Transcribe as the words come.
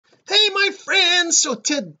friends, so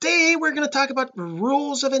today we're going to talk about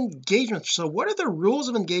rules of engagement. So what are the rules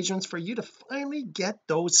of engagement for you to finally get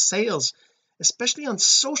those sales, especially on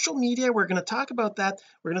social media? We're going to talk about that.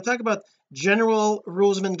 We're going to talk about general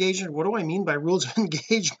rules of engagement. What do I mean by rules of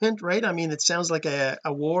engagement, right? I mean, it sounds like a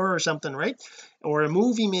war or something, right? Or a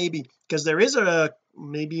movie maybe, because there is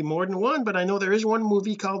maybe more than one, but I know there is one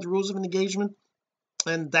movie called Rules of Engagement,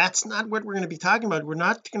 and that's not what we're going to be talking about. We're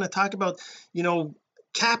not going to talk about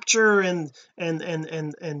capture and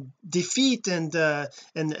defeat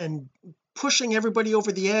and pushing everybody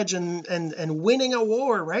over the edge and winning a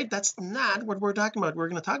war, right? That's not what we're talking about. We're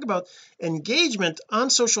going to talk about engagement on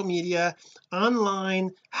social media,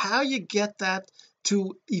 online, how you get that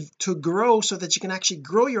to grow so that you can actually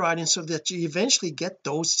grow your audience so that you eventually get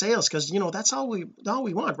those sales, because that's all we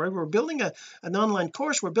want, right? We're building an online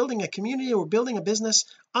course, we're building a community, we're building a business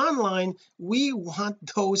online. We want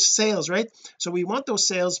those sales, right? So we want those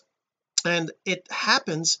sales, and it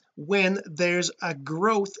happens when there's a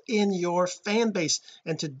growth in your fan base,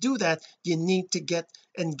 and to do that you need to get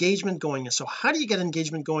engagement going. And so how do you get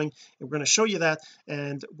engagement going? And we're going to show you that,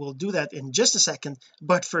 and we'll do that in just a second.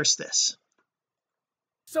 But first, this.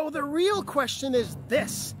 So the real question is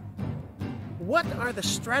this: what are the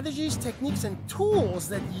strategies, techniques, and tools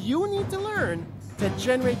that you need to learn to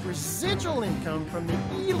generate residual income from the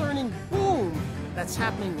e-learning boom that's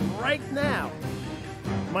happening right now?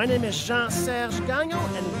 My name is Jean-Serge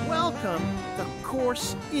Gagnon, and welcome to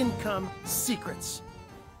Course Income Secrets.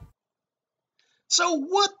 So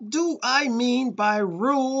what do I mean by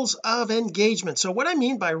rules of engagement? So what I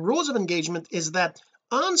mean by rules of engagement is that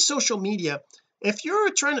on social media, if you're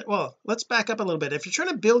trying to, well, let's back up a little bit. If you're trying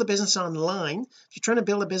to build a business online,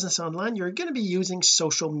 you're going to be using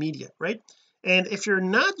social media, right? And if you're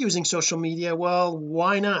not using social media, well,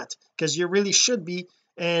 why not? Because you really should be,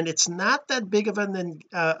 and it's not that big of an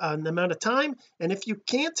amount of time. And if you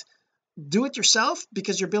can't do it yourself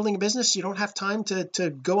because you're building a business, you don't have time to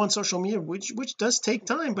go on social media, which does take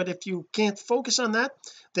time. But if you can't focus on that,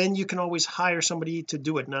 then you can always hire somebody to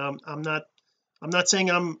do it. Now I'm not saying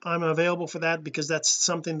I'm available for that, because that's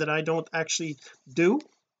something that I don't actually do,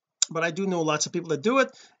 but I do know lots of people that do it.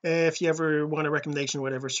 If you ever want a recommendation or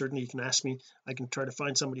whatever, certainly you can ask me. I can try to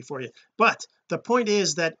find somebody for you. But the point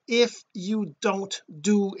is that if you don't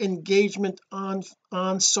do engagement on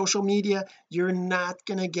social media, you're not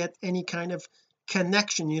going to get any kind of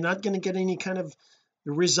connection, you're not going to get any kind of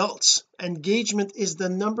results. Engagement is the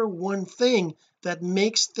number one thing that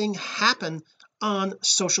makes things happen on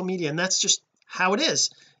social media, and that's just how it is.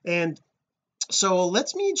 And so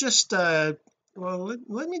let me just show you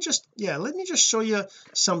let me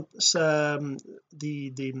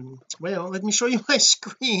show you my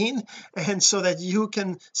screen, and so that you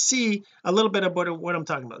can see a little bit about what I'm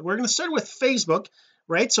talking about. We're going to start with Facebook,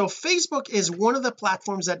 right? So Facebook is one of the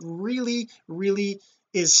platforms that really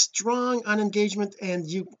is strong on engagement, and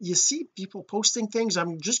you see people posting things.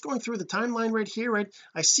 I'm just going through the timeline right here, right?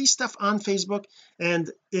 I see stuff on Facebook,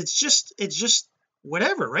 and it's just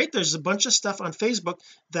whatever, right? There's a bunch of stuff on Facebook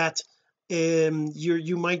that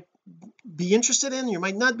you might be interested in, you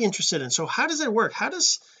might not be interested in. So how does it work? How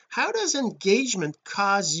does engagement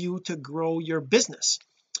cause you to grow your business?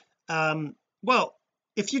 Well,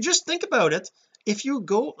 if you just think about it, if you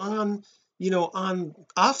go on on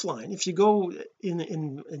offline, if you go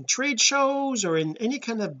in trade shows or in any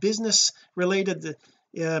kind of business related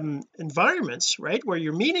environments, right, where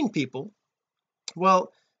you're meeting people,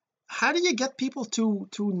 well, how do you get people to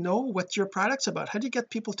know what your product's about? How do you get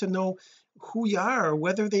people to know who you are, or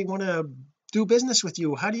whether they want to do business with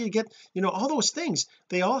you? How do you get all those things?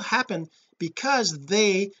 They all happen because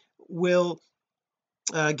they will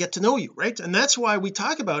get to know you, right? And that's why we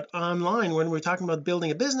talk about online when we're talking about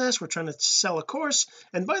building a business, we're trying to sell a course.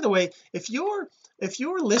 And by the way, if you're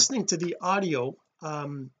listening to the audio,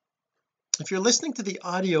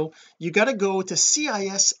 you got to go to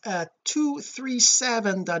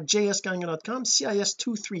cis237.jsgagnon.com,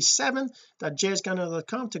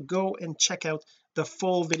 cis237.jsgagnon.com, to go and check out the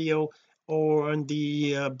full video or on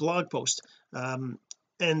the blog post. And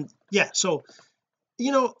yeah, so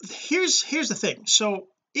here's the thing. So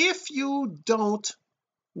if you don't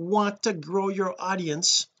want to grow your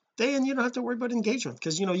audience, then you don't have to worry about engagement,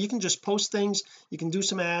 because you can just post things, you can do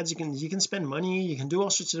some ads, you can spend money, you can do all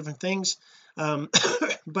sorts of different things.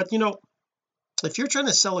 But if you're trying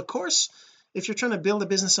to sell a course, if you're trying to build a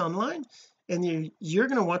business online, and you're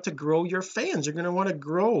going to want to grow your fans, you're going to want to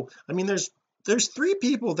grow. I mean, there's three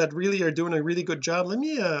people that really are doing a really good job. Let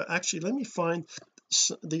me find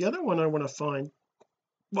the other one I want to find.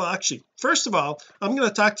 Well, actually, first of all, I'm going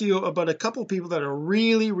to talk to you about a couple of people that are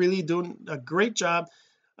really doing a great job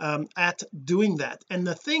at doing that. And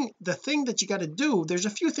the thing that you got to do, there's a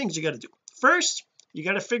few things you got to do. First, you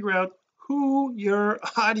got to figure out who your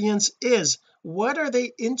audience is. What are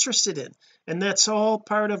they interested in? And that's all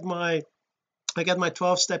part of I got my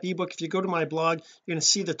 12-step ebook. If you go to my blog, you're going to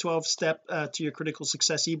see the 12-step to your critical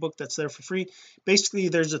success ebook that's there for free. Basically,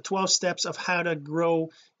 there's the 12 steps of how to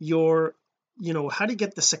grow your, how to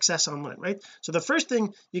get the success online, right? So the first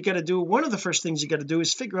thing you got to do, one of the first things you got to do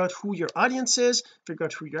is figure out who your audience is, figure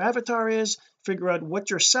out who your avatar is, figure out what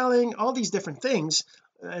you're selling, all these different things.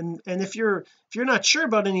 And if you're not sure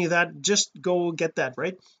about any of that, just go get that,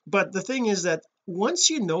 right? But the thing is that once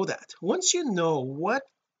you know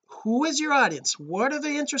who is your audience, what are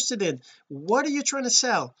they interested in, what are you trying to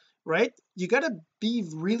sell, right? You got to be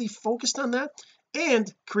really focused on that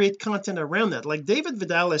and create content around that. Like David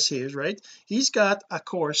Vidalis here, right? He's got a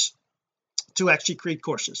course to actually create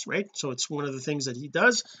courses, right? So it's one of the things that he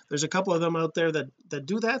does. There's a couple of them out there that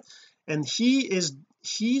do that. And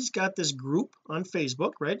he's got this group on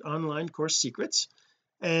Facebook, right? Online Course Secrets.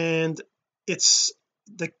 And it's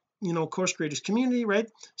the course creators community, right?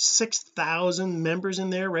 6,000 members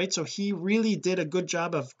in there, right? So he really did a good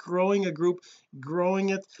job of growing a group, growing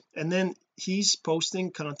it, and then he's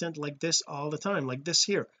posting content like this all the time, like this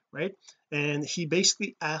here, right? And he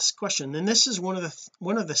basically asks questions. And this is one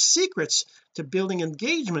of the secrets to building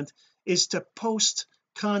engagement, is to post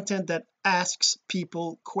content that asks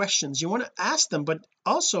people questions. You want to ask them, but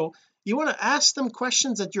also you want to ask them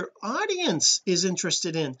questions that your audience is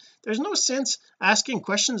interested in. There's no sense asking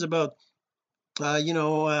questions about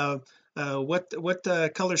what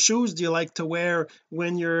color shoes do you like to wear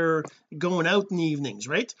when you're going out in the evenings,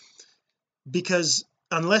 right? Because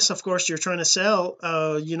unless of course you're trying to sell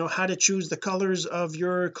how to choose the colors of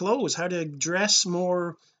your clothes, how to dress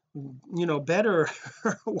more better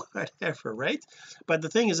or whatever, right? But the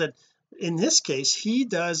thing is that in this case he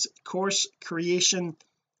does course creation.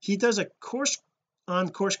 He does a course on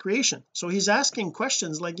course creation, so he's asking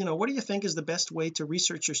questions like what do you think is the best way to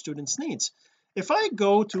research your students' needs? If I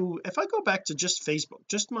go back to just Facebook,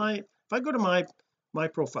 if I go to my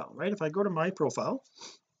profile, right? If I go to my profile,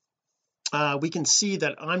 we can see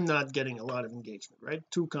that I'm not getting a lot of engagement, right?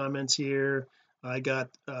 2 comments here, I got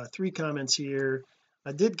 3 comments here.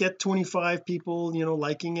 I did get 25 people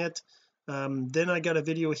liking it. Then I got a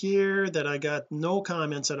video here that I got no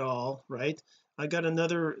comments at all, right? I got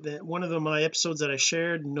one of my episodes that I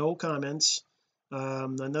shared, no comments.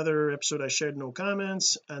 Another episode I shared, no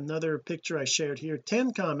comments. Another picture I shared here,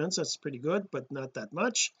 10 comments. That's pretty good, but not that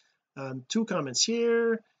much. 2 comments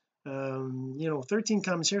here, 13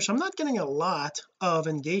 comments here. So I'm not getting a lot of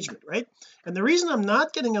engagement, right? And the reason I'm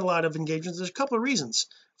not getting a lot of engagement, there's a couple of reasons.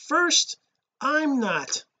 First, I'm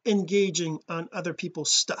not engaging on other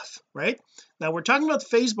people's stuff, right? Now we're talking about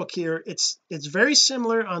Facebook here. It's very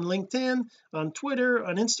similar on LinkedIn, on Twitter,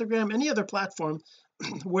 on Instagram, any other platform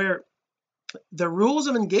where the rules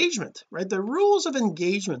of engagement, right? The rules of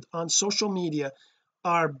engagement on social media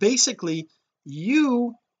are basically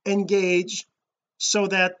you engage so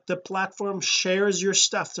that the platform shares your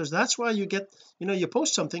stuff. So that's why you get you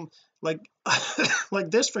post something like like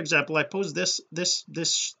this, for example. I post this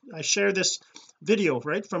I share this video,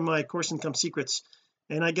 right, from my course Income Secrets,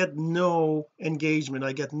 and I get no engagement,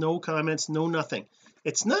 I get no comments, no nothing.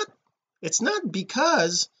 It's not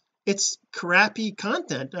because it's crappy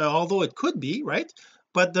content, although it could be, right?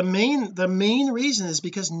 But the main reason is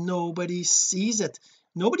because nobody sees it.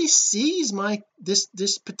 Nobody sees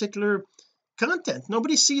this particular content.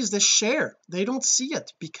 Nobody sees this share. They don't see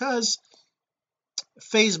it because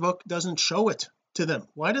Facebook doesn't show it to them.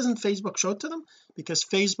 Why doesn't Facebook show it to them? Because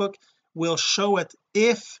Facebook will show it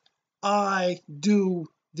if I do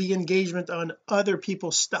the engagement on other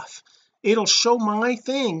people's stuff. It'll show my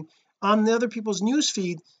thing on the other people's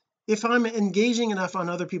newsfeed if I'm engaging enough on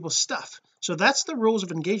other people's stuff. So that's the rules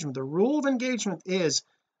of engagement. The rule of engagement is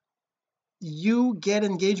you get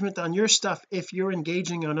engagement on your stuff if you're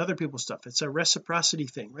engaging on other people's stuff. It's a reciprocity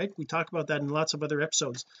thing, right? We talk about that in lots of other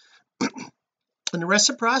episodes. And the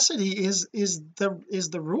reciprocity is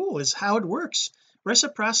the rule, is how it works.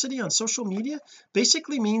 Reciprocity on social media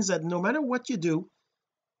basically means that no matter what you do,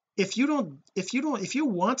 if you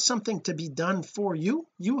want something to be done for you,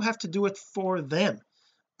 you have to do it for them.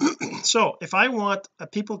 So if I want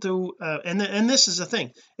people to and this is the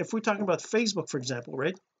thing, if we're talking about Facebook, for example,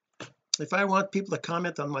 right? If I want people to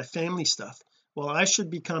comment on my family stuff, well, I should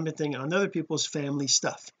be commenting on other people's family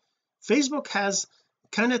stuff. Facebook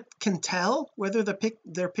can tell whether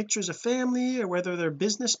they're pictures of family, or whether they're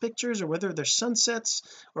business pictures, or whether they're sunsets,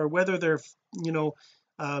 or whether they're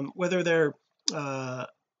whether they're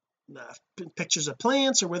pictures of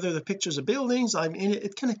plants or whether they're pictures of buildings. I mean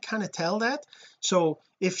it can kind of tell that. So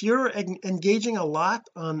if you're engaging a lot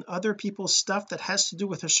on other people's stuff that has to do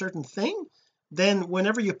with a certain thing, then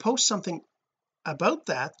whenever you post something about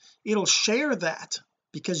that, it'll share that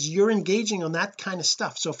because you're engaging on that kind of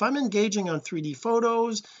stuff. So if I'm engaging on 3D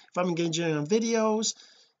photos, if I'm engaging on videos,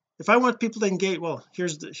 if I want people to engage, well,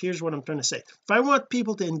 here's what I'm trying to say. If I want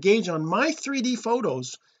people to engage on my 3D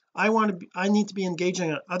photos, I need to be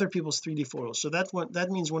engaging on other people's 3D photos. So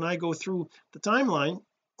that means when I go through the timeline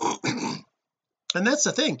and that's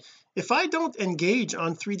the thing, if I don't engage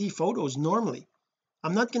on 3D photos normally,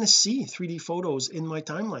 I'm not going to see 3D photos in my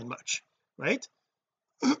timeline much, right?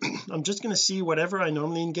 I'm just going to see whatever I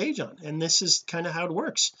normally engage on, and this is kind of how it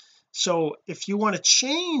works. So if you want to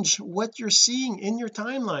change what you're seeing in your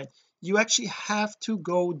timeline, you actually have to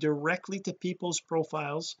go directly to people's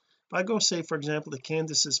profiles. If I go, say for example, to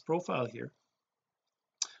Candace's profile here,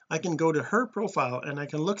 I can go to her profile and I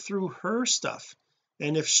can look through her stuff,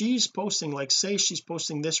 and if she's posting, like say she's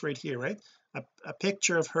posting this right here, right, a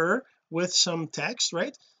picture of her with some text,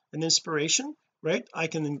 right, an inspiration, right, I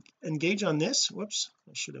can engage on this. Whoops,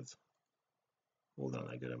 I should have, hold on,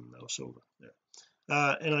 I got a mouse over there.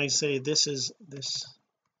 And I say this is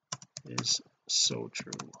so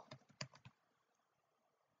true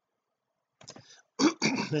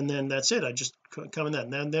and then that's it. I just comment that,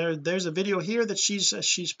 and then there's a video here that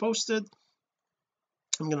she's posted.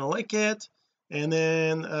 I'm gonna like it, and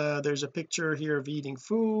then there's a picture here of eating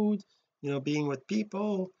food, being with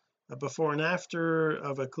people, before and after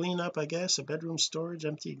of a cleanup, I guess, a bedroom storage,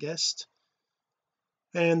 empty guest.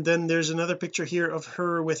 And then there's another picture here of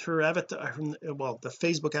her with her avatar, well, the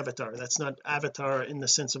Facebook avatar. That's not avatar in the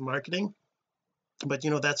sense of marketing, but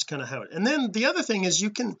that's kind of how it. And then the other thing is you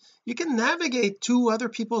can navigate to other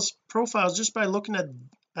people's profiles just by looking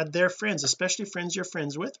at their friends, especially friends you're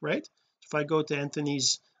friends with, right? If I go to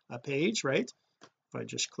Anthony's page, right, if I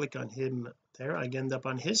just click on him there, I end up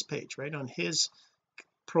on his page, right, on his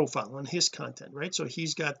profile, on his content, right? So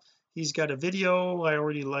he's got a video, I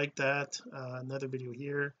already like that, another video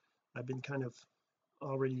here, I've been kind of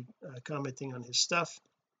already commenting on his stuff,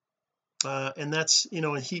 and that's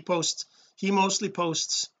and he mostly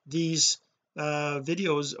posts these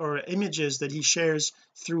videos or images that he shares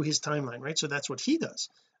through his timeline, right? So that's what he does.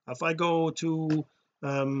 If I go to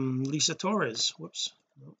Lisa Torres,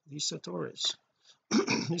 Lisa Torres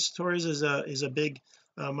Lisa Torres is a big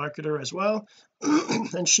marketer as well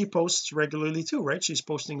and she posts regularly too, right? She's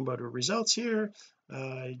posting about her results here.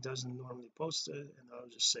 He doesn't normally post it, and I'll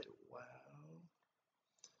just say wow,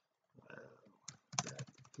 that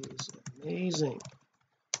is amazing,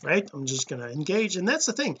 right? I'm just going to engage, and that's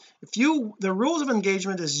the thing. The rules of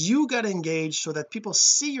engagement is you got to engage so that people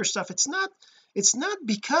see your stuff. It's not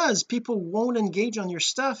because people won't engage on your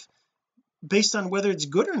stuff based on whether it's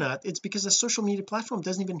good or not. It's because the social media platform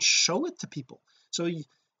doesn't even show it to people. So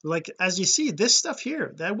like as you see, this stuff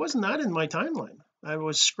here, that was not in my timeline. I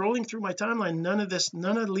was scrolling through my timeline, none of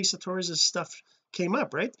Lisa Torres's stuff came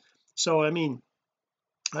up, right? So I mean,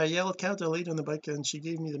 I yelled cow to a lady on the bike and she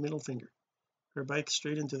gave me the middle finger, her bike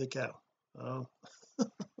straight into the cow. Oh LOL.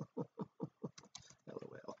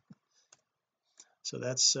 So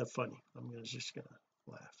that's funny. Just gonna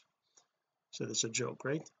laugh. So that's a joke,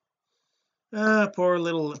 right?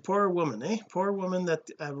 Poor woman that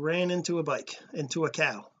ran into a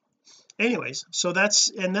cow. Anyways, so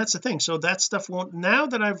that's the thing. So that stuff won't, now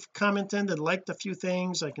that I've commented and liked a few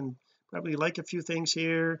things, I can probably like a few things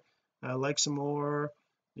here, like some more,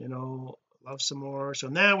 love some more. So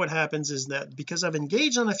now what happens is that because I've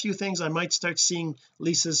engaged on a few things, I might start seeing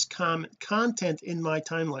Lisa's content in my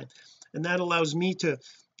timeline, and that allows me to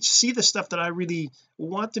see the stuff that I really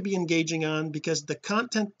want to be engaging on, because the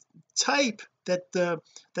content type that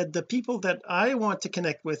the people that I want to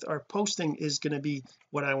connect with are posting is going to be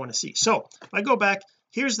what I want to see. So if I go back,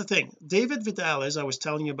 here's the thing. David Vidal, as I was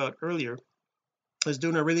telling you about earlier, is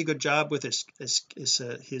doing a really good job with his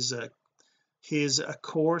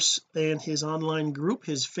course and his online group,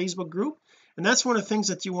 his Facebook group. And that's one of the things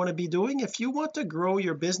that you want to be doing if you want to grow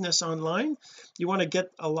your business online. You want to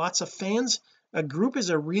get lots of fans. A group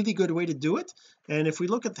is a really good way to do it. And if we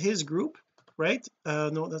look at his group, right,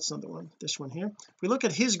 no, that's not the one, this one here. If we look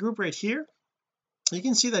at his group right here, you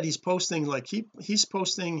can see that he's posting, like he's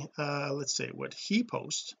posting let's say what he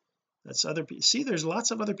posts, that's other people. See, there's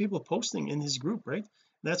lots of other people posting in his group, right?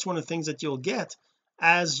 And that's one of the things that you'll get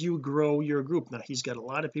as you grow your group. Now he's got a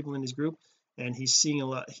lot of people in his group and he's seeing a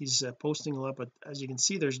lot, he's posting a lot, but as you can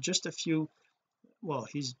see, there's just a few. Well,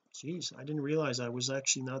 geez, I didn't realize I was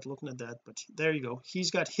actually not looking at that, but there you go.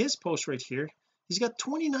 He's got his post right here. He's got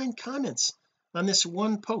 29 comments on this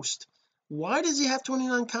one post. Why does he have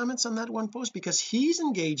 29 comments on that one post? Because he's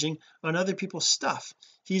engaging on other people's stuff.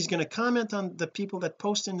 He's going to comment on the people that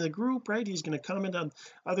post in the group, right? He's going to comment on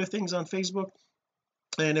other things on Facebook.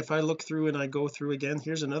 And if I look through and I go through again,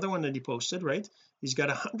 here's another one that he posted, right? He's got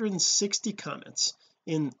 160 comments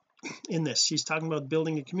in this. He's talking about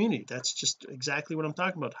building a community. That's just exactly what I'm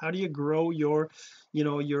talking about. How do you grow your,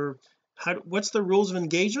 what's the rules of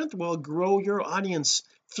engagement? Well, grow your audience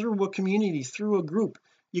through a community, through a group.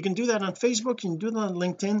 You can do that on Facebook, you can do that on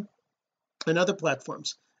LinkedIn and other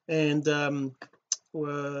platforms. And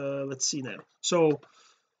let's see now.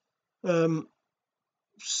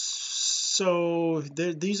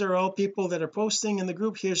 These are all people that are posting in the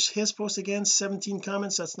group. Here's his post again, 17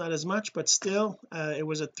 comments. That's not as much, but still, it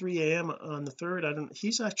was at 3 a.m. on the 3rd.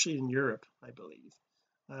 He's actually in Europe, I believe.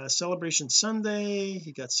 Celebration Sunday,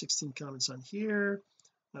 he got 16 comments on here.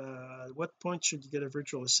 What point should you get a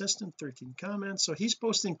virtual assistant? 13 comments. So he's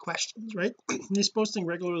posting questions, right? He's posting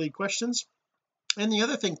regularly questions. And the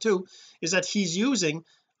other thing too is that he's using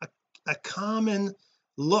a common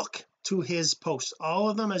look to his posts. All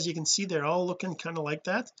of them, as you can see, they're all looking kind of like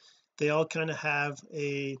that. They all kind of have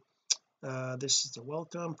a this is the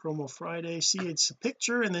welcome promo Friday. See, it's a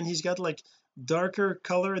picture, and then he's got like darker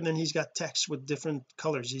color, and then he's got text with different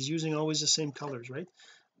colors. He's using always the same colors, right?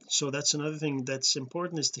 So that's another thing that's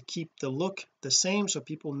important, is to keep the look the same so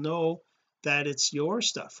people know that it's your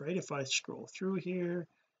stuff, right? If I scroll through here,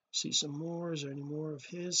 see some more, is there any more of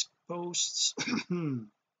his posts?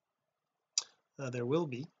 There will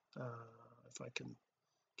be, if I can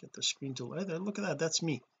get the screen to light. Look at that, that's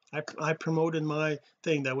me. I promoted my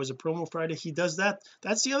thing. That was a promo Friday. He does that.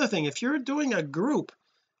 That's the other thing. If you're doing a group,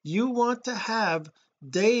 you want to have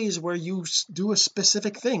days where you do a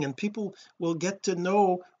specific thing, and people will get to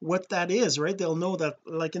know what that is, right? They'll know that,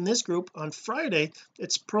 like in this group on Friday,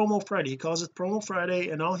 it's promo Friday. He calls it promo Friday,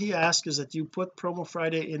 and all he asks is that you put promo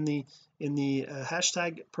Friday in the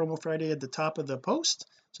hashtag promo Friday at the top of the post,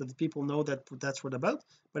 so that people know that that's what about.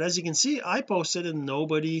 But as you can see, I posted and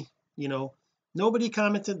nobody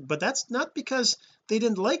commented. But that's not because they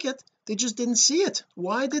didn't like it, they just didn't see it.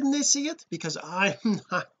 Why didn't they see it? Because I'm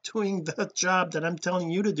not doing the job that I'm telling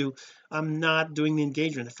you to do. I'm not doing the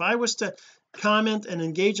engagement. If I was to comment and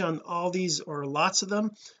engage on all these, or lots of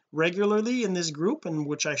them, regularly in this group, and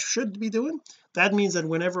which I should be doing, that means that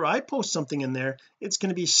whenever I post something in there, it's going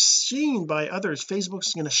to be seen by others.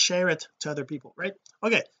 Facebook's going to share it to other people, right?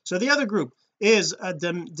 Okay, so the other group is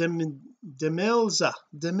Demelza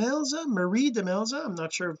Marie Demelza. I'm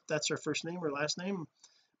not sure if that's her first name or last name,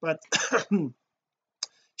 but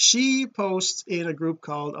she posts in a group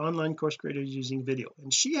called Online Course Creators Using Video,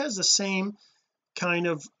 and she has the same kind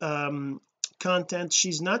of content.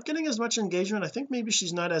 She's not getting as much engagement. I think maybe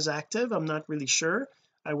she's not as active. I'm not really sure.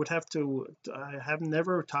 I have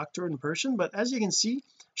never talked to her in person, but as you can see,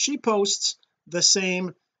 she posts the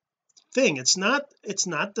same thing. It's not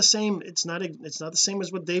the same. It's not the same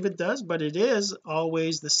as what David does, but it is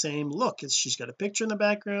always the same look. She's got a picture in the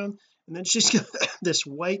background, and then she's got this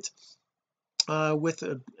white with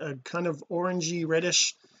a kind of orangey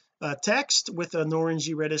reddish text with an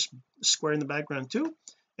orangey reddish square in the background too,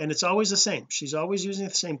 and it's always the same. She's always using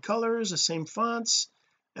the same colors, the same fonts.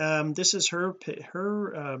 This is her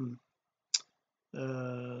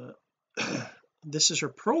this is her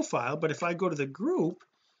profile, but if I go to the group,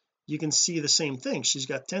 you can see the same thing. She's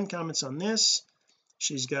got 10 comments on this.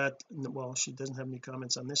 She's got, well, she doesn't have any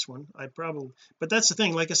comments on this one. But that's the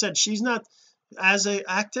thing, like I said, she's not as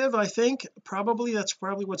active. I think that's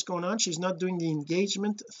probably what's going on. She's not doing the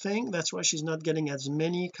engagement thing. That's why she's not getting as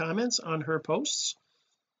many comments on her posts,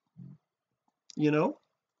 and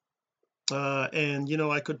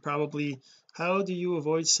I could probably, how do you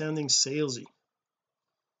avoid sounding salesy?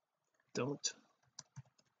 Don't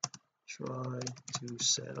try to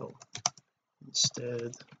sell,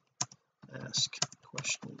 instead ask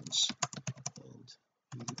questions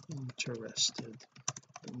and be interested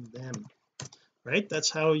in them, right? That's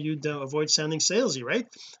how you avoid sounding salesy, right?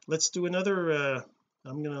 Let's do another.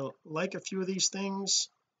 I'm gonna like a few of these things.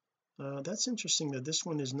 That's interesting that this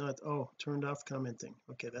one is not turned off commenting.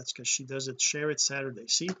 Okay, that's because she does it, share it Saturday.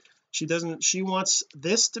 See, she wants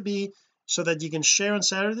this to be so that you can share on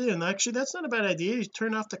Saturday, and actually that's not a bad idea. You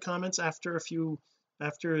turn off the comments after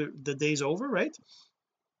the day's over, right?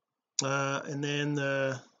 And then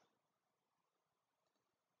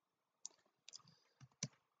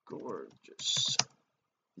gorgeous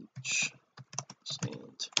beach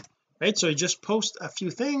sand, right? So you just post a few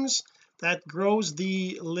things. That grows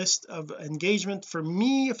the list of engagement for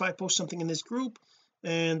me if I post something in this group.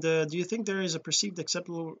 And do you think there is a perceived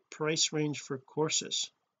acceptable price range for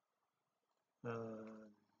courses? no,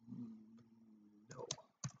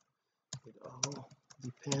 it all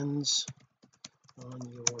depends on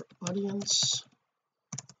your audience,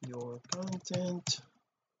 your content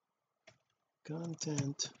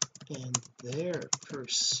and their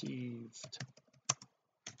perceived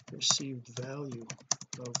value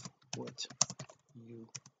of what you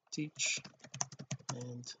teach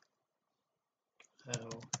and how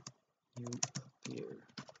you appear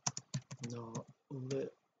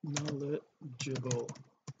knowledgeable.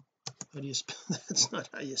 How do you spell that's not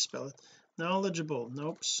how you spell it. Knowledgeable,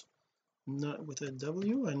 nope, not with a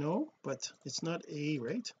W, I know, but it's not a,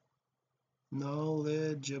 right?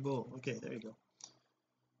 Knowledgeable. Okay, there you go.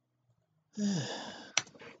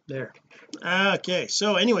 There. Okay,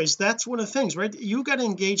 so anyways, that's one of the things, right? You got to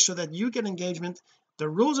engage so that you get engagement. The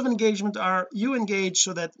rules of engagement are you engage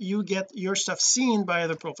so that you get your stuff seen by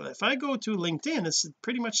other profiles. If I go to LinkedIn, it's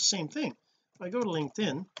pretty much the same thing. If I go to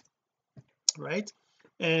LinkedIn, right,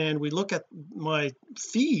 and we look at my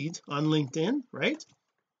feed on LinkedIn, right,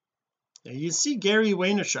 you see Gary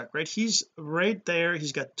Vaynerchuk, right? He's right there.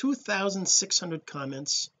 He's got 2,600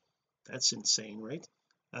 comments. That's insane, right?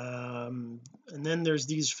 And then there's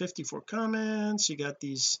these 54 comments. You got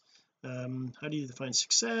these how do you define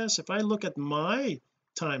success? If I look at my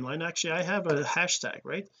timeline, actually I have a hashtag,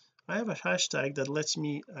 right? I have a hashtag that lets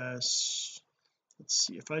me let's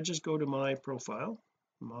see, if I just go to my profile,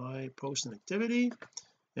 my post and activity,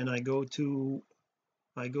 and I go to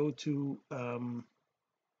my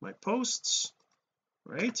posts,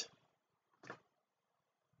 right?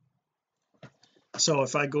 So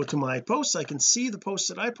if I go to my posts, I can see the posts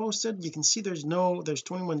that I posted. You can see there's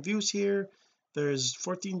 21 views here, there's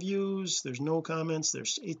 14 views, there's no comments,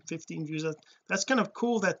 there's 15 views. That's kind of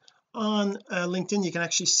cool that on LinkedIn you can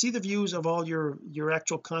actually see the views of all your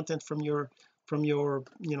actual content from your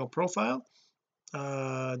profile.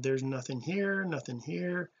 There's nothing here, nothing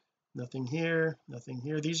here, nothing here, nothing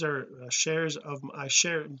here. These are shares of I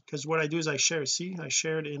share, because what I do is I shared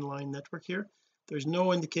inline network here. There's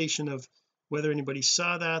no indication of whether anybody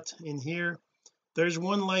saw that in here. There's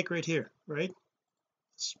one like right here, right?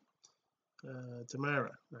 It's,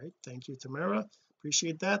 Tamara, right? Thank you, Tamara,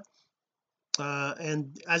 appreciate that.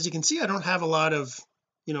 And as you can see, I don't have a lot of,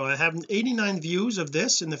 I have 89 views of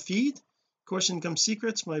this in the feed. Course Income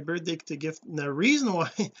Secrets, my birthday to gift. Now the reason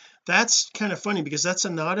why that's kind of funny, because that's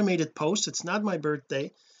an automated post, it's not my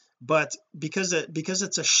birthday, but because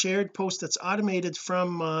it's a shared post that's automated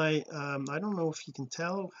from my I don't know if you can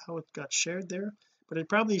tell how it got shared there, but it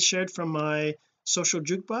probably shared from my social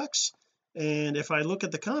jukebox. And if I look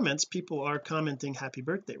at the comments, people are commenting happy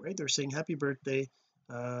birthday, right? They're saying happy birthday,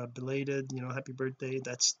 belated, happy birthday.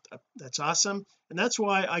 That's awesome. And that's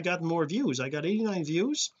why I got more views. I got 89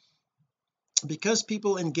 views because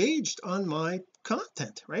people engaged on my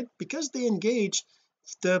content, right? Because they engaged,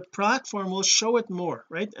 the platform will show it more,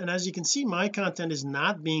 right? And as you can see, my content is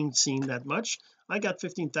not being seen that much. I got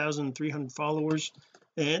 15,300 followers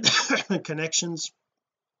and connections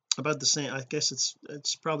about the same. I guess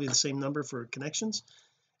it's probably the same number for connections.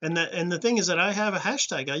 And the thing is that I have a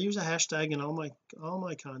hashtag. I use a hashtag in all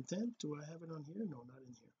my content. Do I have it on here? No, not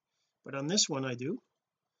in here, but on this one I do.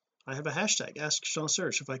 I have a hashtag, Ask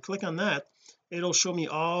Jean-Serge. If I click on that, it'll show me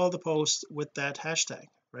all the posts with that hashtag,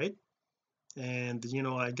 right? And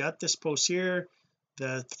I got this post here,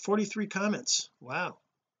 the 43 comments. Wow,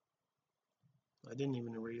 I didn't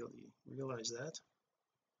even really realize that.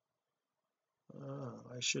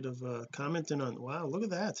 I should have commented on. Wow, look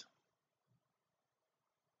at that.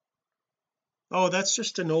 Oh, that's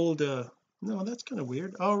just an old no, that's kind of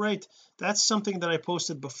weird. All right, that's something that I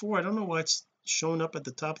posted before. I don't know why it's showing up at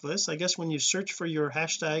the top of this. I guess when you search for your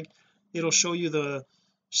hashtag, it'll show you the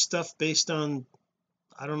stuff based on,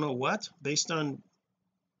 I don't know what, based on,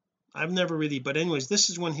 I've never really, but anyways,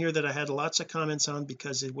 this is one here that I had lots of comments on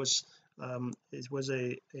because it was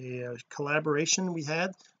a collaboration we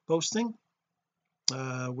had posting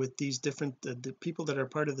with these different the people that are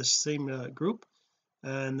part of the same group.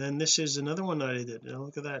 And then this is another one that I did.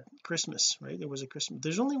 Look at that, Christmas, right? It was a Christmas.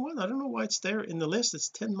 There's only one. I don't know why it's there in the list. It's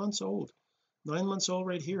 10 months old, 9 months old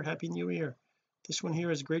right here. Happy New Year. This one here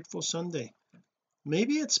is Grateful Sunday.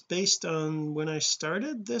 Maybe it's based on when I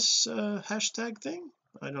started this hashtag thing.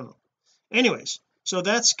 I don't know. Anyways, so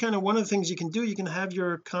that's kind of one of the things you can do. You can have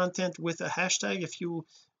your content with a hashtag. If you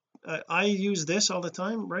I use this all the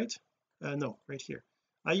time, right? No, right here.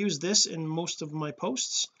 I use this in most of my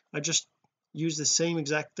posts. I just use the same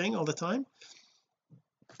exact thing all the time,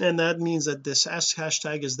 and that means that this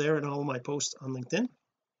hashtag is there in all of my posts on LinkedIn.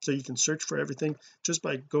 So you can search for everything just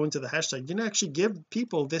by going to the hashtag. You can actually give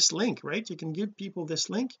people this link, right? You can give people this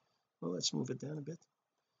link. Well, let's move it down a bit.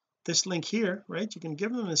 this link here, right? You can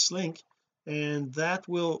give them this link and that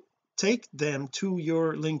will take them to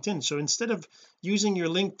your LinkedIn. So instead of using your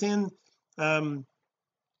LinkedIn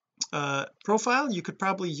profile, you could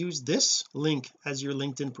probably use this link as your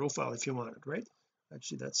LinkedIn profile if you wanted, right?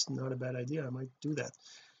 Actually, that's not a bad idea. I might do that.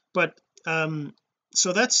 But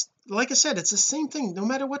so that's, like I said, it's the same thing no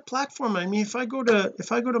matter what platform. I mean, if I go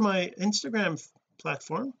to my Instagram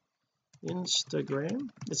platform, it's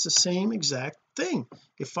the same exact thing.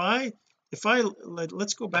 If I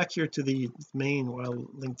let's go back here to the main while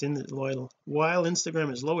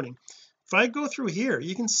Instagram is loading. If I go through here,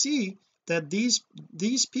 you can see that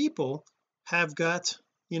these people have got,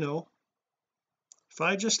 if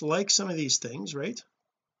I just like some of these things, right?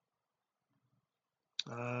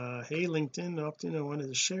 Hey LinkedIn opt-in, I wanted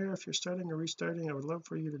to share. If you're starting or restarting, I would love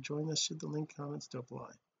for you to join us. Hit the link comments to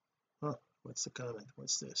apply. What's the comment?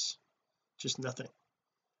 What's this? Just nothing.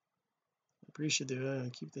 Appreciate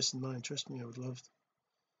it. Keep this in mind, trust me, I would love.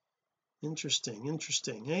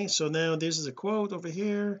 Interesting. Hey, so now this is a quote over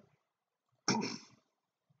here.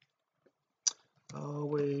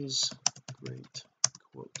 Always great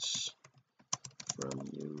quotes from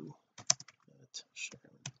you at Sharon.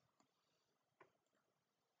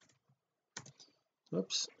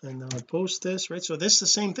 Oops, and now I post this, right? So this is the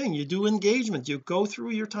same thing. You do engagement, you go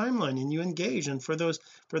through your timeline and you engage. And for those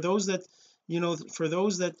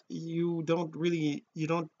that you don't really,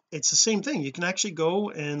 it's the same thing. You can actually go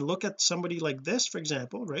and look at somebody like this, for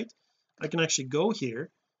example, right? I can actually go here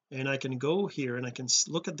and I can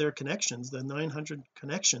look at their connections, the 900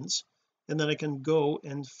 connections, and then I can go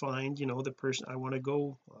and find, the person I want to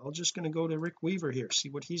go. I'm just going to go to Rick Weaver here, see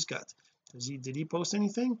what he's got. Did he post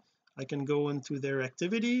anything? I can go into their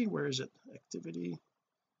activity. Where is it? Activity,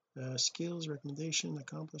 skills, recommendation,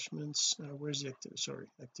 accomplishments. Where's the activity?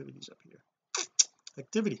 Activities up here.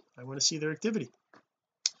 Activity, I want to see their activity.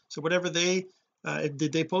 So whatever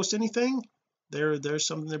did they post anything? There's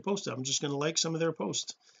something they posted. I'm just going to like some of their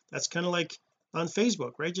posts. That's kind of like on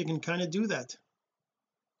Facebook, right? You can kind of do that.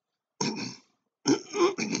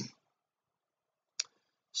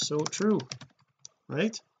 So true,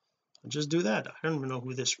 right? Just do that. I don't even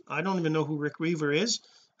know who Rick Weaver is.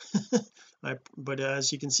 But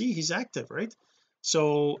as you can see, he's active, right?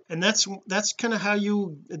 So, and that's kind of how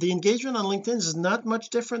the engagement on LinkedIn is not much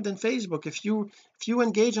different than Facebook. If you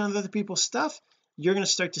engage on other people's stuff, you're going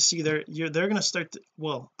to start to see other people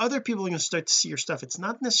are going to start to see your stuff. It's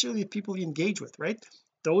not necessarily the people you engage with, right?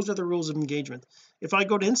 Those are the rules of engagement. If I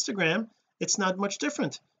go to Instagram, it's not much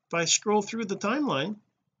different. If I scroll through the timeline,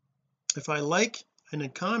 if I like and a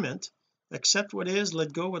comment, accept what is,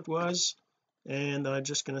 let go what was, and I'm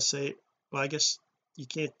just going to say, well, I guess you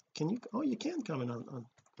can't, you can comment on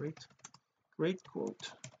great quote,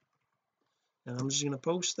 and I'm just going to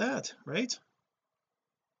post that, right?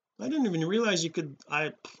 I didn't even realize you could.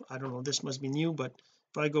 I don't know, this must be new, but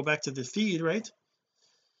if I go back to the feed, right,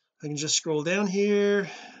 I can just scroll down here,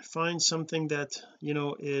 find something that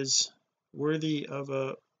is worthy of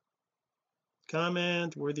a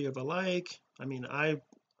comment, worthy of a like. I mean,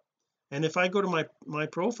 and if I go to my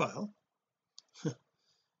profile,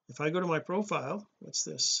 if I go to my profile, what's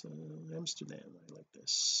this? Amsterdam, I like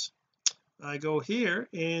this. I go here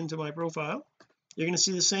into my profile, you're going to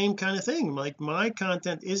see the same kind of thing. Like, my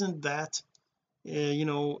content isn't that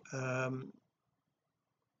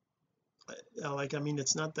like, I mean,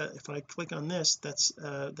 it's not that. If I click on this, that's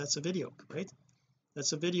a video, right?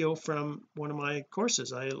 That's a video from one of my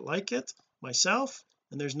courses. I like it myself,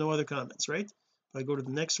 and there's no other comments, right? If I go to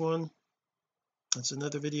the next one, that's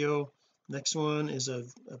another video. Next one is a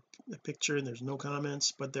picture and there's no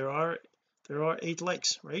comments, but there are 8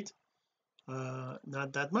 likes, right?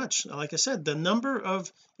 Not that much. Like I said, the number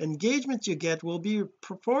of engagement you get will be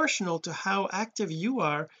proportional to how active you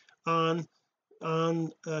are on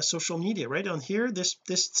social media, right? On here, this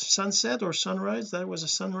sunset or sunrise, that was a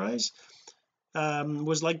sunrise,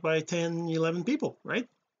 was liked by 10-11 people, right?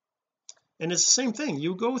 And it's the same thing.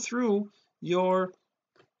 You go through your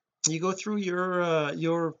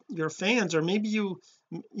fans, or maybe you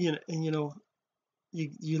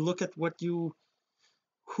look at what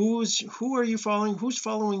who are you following, who's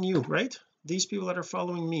following you, right? These people that are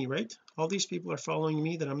following me, right? All these people are following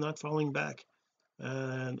me that I'm not following back,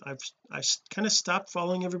 and I kind of stopped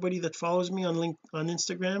following everybody that follows me on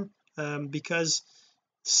Instagram, because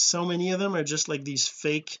so many of them are just like these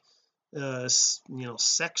fake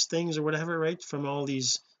sex things or whatever, right? From all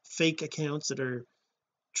these fake accounts that are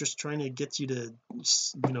just trying to get you to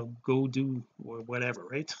go do or whatever,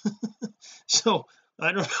 right? So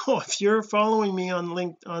I don't know, if you're following me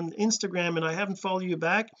on Instagram and I haven't followed you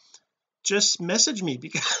back, just message me,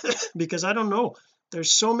 because I don't know.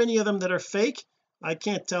 there's so many of them that are fake. I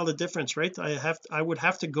can't tell the difference, right? I would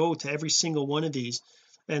have to go to every single one of these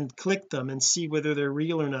and click them and see whether they're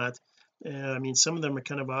real or not. I mean, some of them are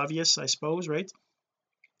kind of obvious, I suppose, right?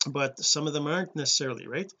 But some of them aren't necessarily,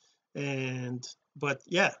 right? And but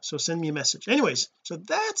yeah, so send me a message anyways. So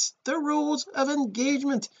that's the rules of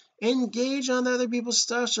engagement. Engage on other people's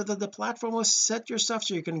stuff so that the platform will set your stuff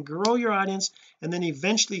so you can grow your audience, and then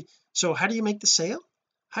eventually, so how do you make the sale?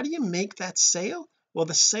 How do you make that sale? Well,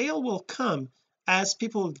 the sale will come as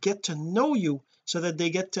people get to know you, so that they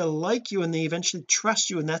get to like you and they eventually trust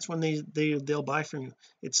you, and that's when they'll buy from you.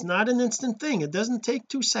 It's not an instant thing. It doesn't take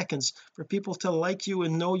 2 seconds for people to like you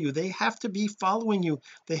and know you. They have to be following you,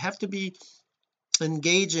 they have to be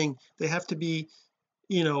engaging, they have to be,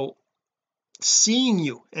 you know, seeing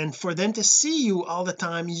you, and for them to see you all the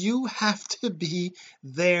time, you have to be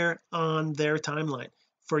there on their timeline.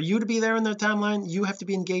 For you to be there on their timeline, you have to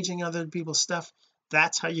be engaging other people's stuff.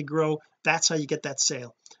 That's how you grow, that's how you get that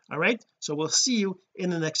sale. All right, so we'll see you in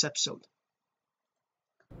the next episode.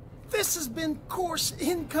 This has been Course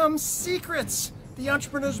Income Secrets, the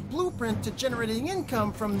entrepreneur's blueprint to generating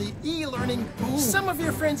income from the e-learning boom. Some of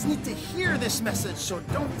your friends need to hear this message, so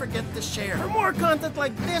don't forget to share. For more content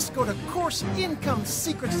like this, go to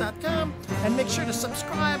CourseIncomeSecrets.com and make sure to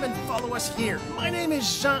subscribe and follow us here. My name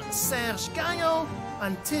is Jean-Serge Gagnon.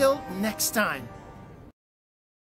 Until next time.